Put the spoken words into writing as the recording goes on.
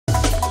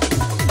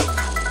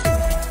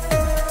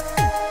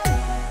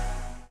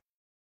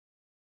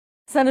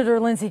Senator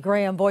Lindsey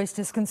Graham voiced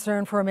his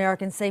concern for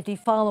American safety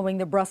following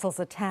the Brussels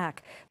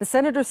attack. The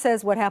senator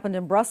says what happened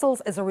in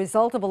Brussels is a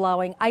result of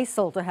allowing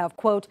ISIL to have,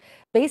 quote,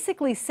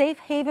 basically safe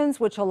havens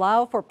which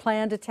allow for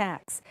planned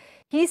attacks.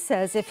 He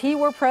says if he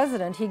were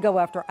president, he'd go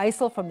after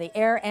ISIL from the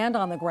air and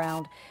on the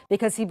ground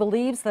because he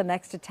believes the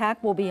next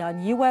attack will be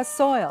on U.S.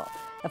 soil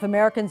if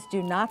Americans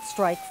do not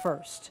strike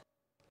first.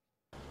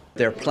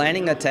 They're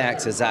planning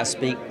attacks as I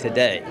speak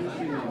today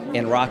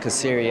in Raqqa,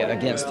 Syria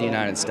against the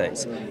United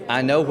States.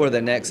 I know where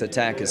the next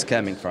attack is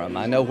coming from.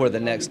 I know where the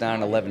next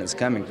 9/11 is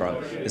coming from.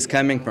 It's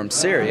coming from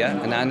Syria,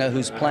 and I know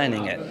who's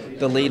planning it.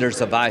 The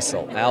leaders of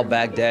ISIL,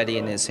 al-Baghdadi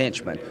and his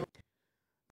henchmen.